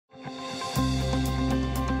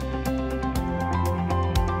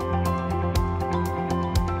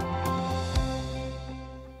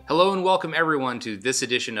Hello and welcome everyone to this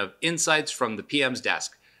edition of Insights from the PM's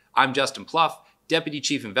Desk. I'm Justin Plouffe, Deputy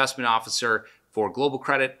Chief Investment Officer for Global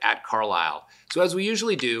Credit at Carlyle. So as we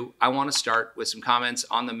usually do, I want to start with some comments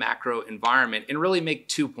on the macro environment and really make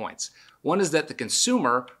 2 points. One is that the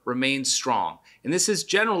consumer remains strong, and this is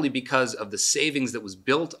generally because of the savings that was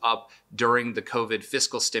built up during the COVID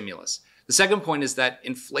fiscal stimulus. The second point is that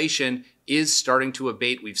inflation is starting to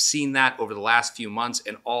abate. We've seen that over the last few months,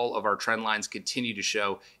 and all of our trend lines continue to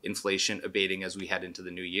show inflation abating as we head into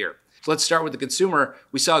the new year. So let's start with the consumer.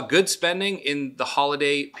 We saw good spending in the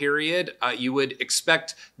holiday period. You would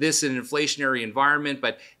expect this in an inflationary environment,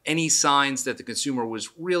 but any signs that the consumer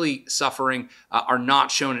was really suffering are not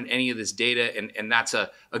shown in any of this data, and that's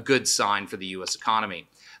a good sign for the U.S. economy.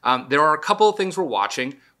 There are a couple of things we're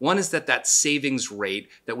watching. One is that savings rate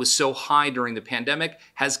that was so high during the pandemic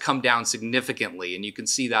has come down significantly, and you can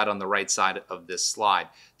see that on the right side of this slide.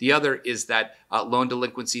 The other is that loan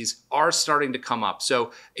delinquencies are starting to come up.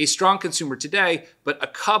 So a strong consumer today, but a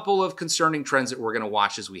couple of concerning trends that we're going to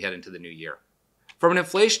watch as we head into the new year. From an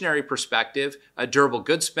inflationary perspective, durable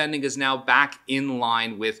goods spending is now back in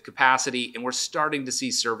line with capacity, and we're starting to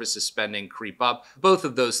see services spending creep up. Both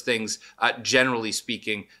of those things, generally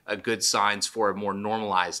speaking, good signs for a more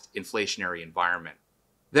normalized inflationary environment.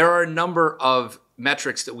 There are a number of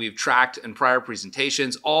metrics that we've tracked in prior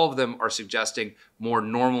presentations. All of them are suggesting more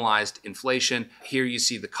normalized inflation. Here you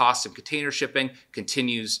see the cost of container shipping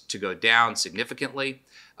continues to go down significantly.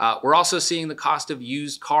 We're also seeing the cost of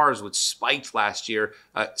used cars, which spiked last year,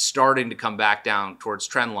 starting to come back down towards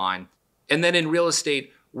trend line. And then in real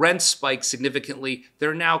estate, rents spiked significantly.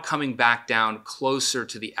 They're now coming back down closer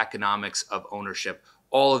to the economics of ownership.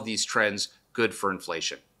 All of these trends good for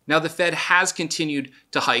inflation. Now, the Fed has continued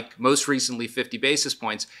to hike, most recently 50 basis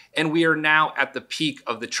points, and we are now at the peak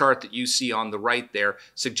of the chart that you see on the right there,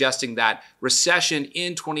 suggesting that recession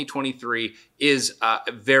in 2023 is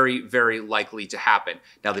very, very likely to happen.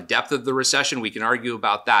 Now, the depth of the recession, we can argue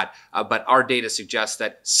about that, but our data suggests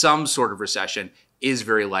that some sort of recession is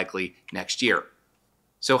very likely next year.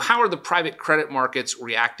 So how are the private credit markets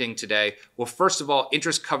reacting today? Well, first of all,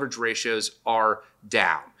 interest coverage ratios are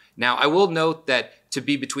down. Now, I will note that to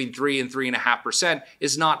be between 3 and 3.5%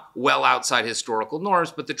 is not well outside historical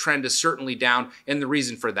norms, but the trend is certainly down, and the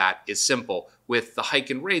reason for that is simple. With the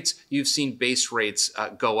hike in rates, you've seen base rates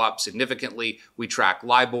go up significantly. We track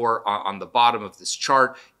LIBOR on the bottom of this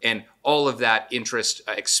chart, and all of that interest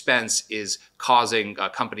expense is causing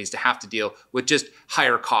companies to have to deal with just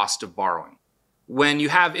higher cost of borrowing. When you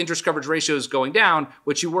have interest coverage ratios going down,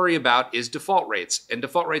 what you worry about is default rates. And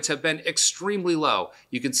default rates have been extremely low.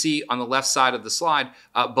 You can see on the left side of the slide,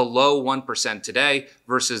 below 1% today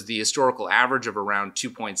versus the historical average of around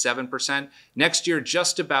 2.7%. Next year,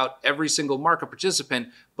 just about every single market participant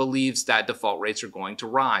believes that default rates are going to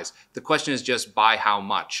rise. The question is just by how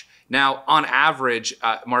much. Now, on average,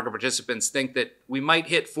 market participants think that we might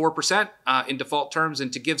hit 4% in default terms.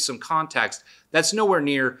 And to give some context, that's nowhere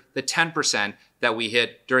near the 10% that we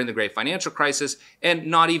hit during the great financial crisis, and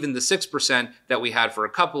not even the 6% that we had for a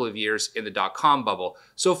couple of years in the dot-com bubble.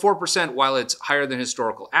 So 4%, while it's higher than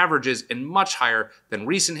historical averages and much higher than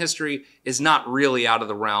recent history, is not really out of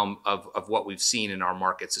the realm of what we've seen in our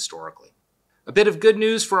markets historically. A bit of good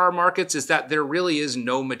news for our markets is that there really is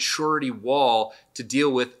no maturity wall to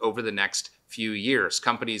deal with over the next few years.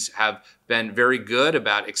 Companies have been very good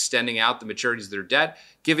about extending out the maturities of their debt,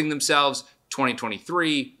 giving themselves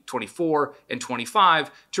 2023, 24, and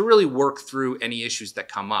 25 to really work through any issues that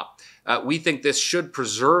come up. We think this should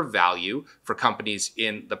preserve value for companies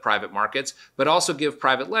in the private markets, but also give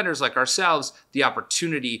private lenders like ourselves the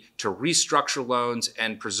opportunity to restructure loans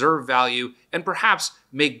and preserve value and perhaps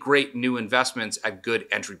make great new investments at good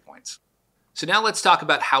entry points. So now let's talk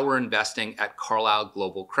about how we're investing at Carlyle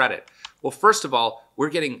Global Credit. Well, first of all, we're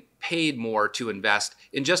getting paid more to invest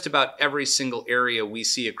in just about every single area we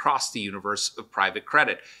see across the universe of private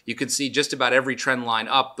credit. You can see just about every trend line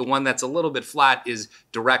up. The one that's a little bit flat is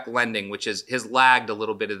direct lending, which has lagged a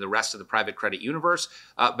little bit in the rest of the private credit universe.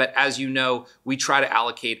 But as you know, we try to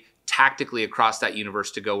allocate tactically across that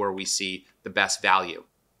universe to go where we see the best value.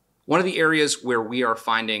 One of the areas where we are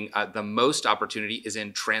finding the most opportunity is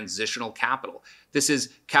in transitional capital. This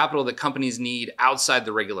is capital that companies need outside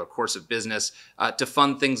the regular course of business to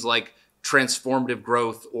fund things like transformative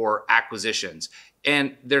growth or acquisitions.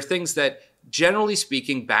 And they're things that generally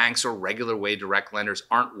speaking, banks or regular way direct lenders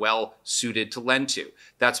aren't well suited to lend to.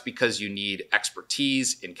 That's because you need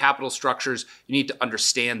expertise in capital structures. You need to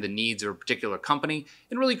understand the needs of a particular company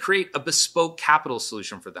and really create a bespoke capital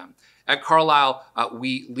solution for them. At Carlyle,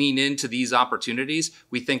 we lean into these opportunities.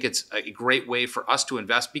 We think it's a great way for us to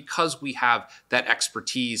invest because we have that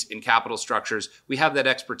expertise in capital structures. We have that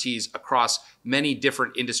expertise across many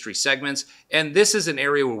different industry segments. And this is an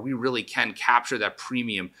area where we really can capture that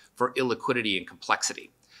premium for illiquidity and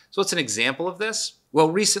complexity. So what's an example of this? Well,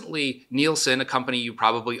 recently, Nielsen, a company you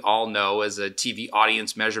probably all know as a TV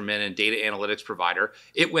audience measurement and data analytics provider,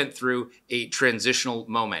 it went through a transitional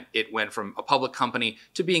moment. It went from a public company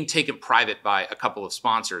to being taken private by a couple of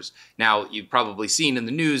sponsors. Now, you've probably seen in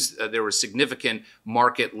the news there was significant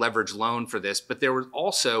market leverage loan for this, but there was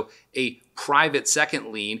also a private second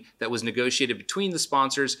lien that was negotiated between the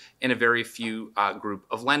sponsors and a very few group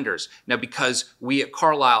of lenders. Now, because we at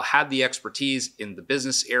Carlyle had the expertise in the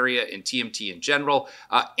business area, in TMT in general,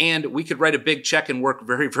 and we could write a big check and work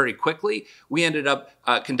very, very quickly, we ended up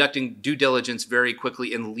conducting due diligence very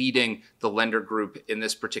quickly and leading the lender group in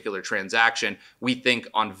this particular transaction, we think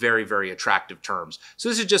on very, very attractive terms. So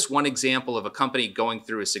this is just one example of a company going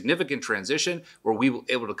through a significant transition where we were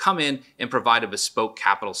able to come in and provide a bespoke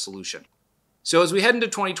capital solution. So as we head into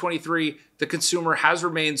 2023, the consumer has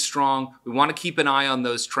remained strong. We want to keep an eye on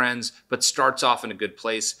those trends, but starts off in a good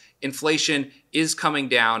place. Inflation is coming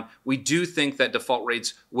down. We do think that default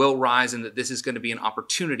rates will rise and that this is going to be an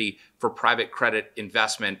opportunity for private credit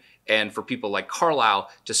investment and for people like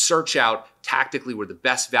Carlyle to search out tactically where the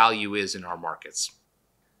best value is in our markets.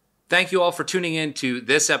 Thank you all for tuning in to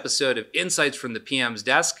this episode of Insights from the PM's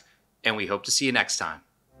Desk, and we hope to see you next time.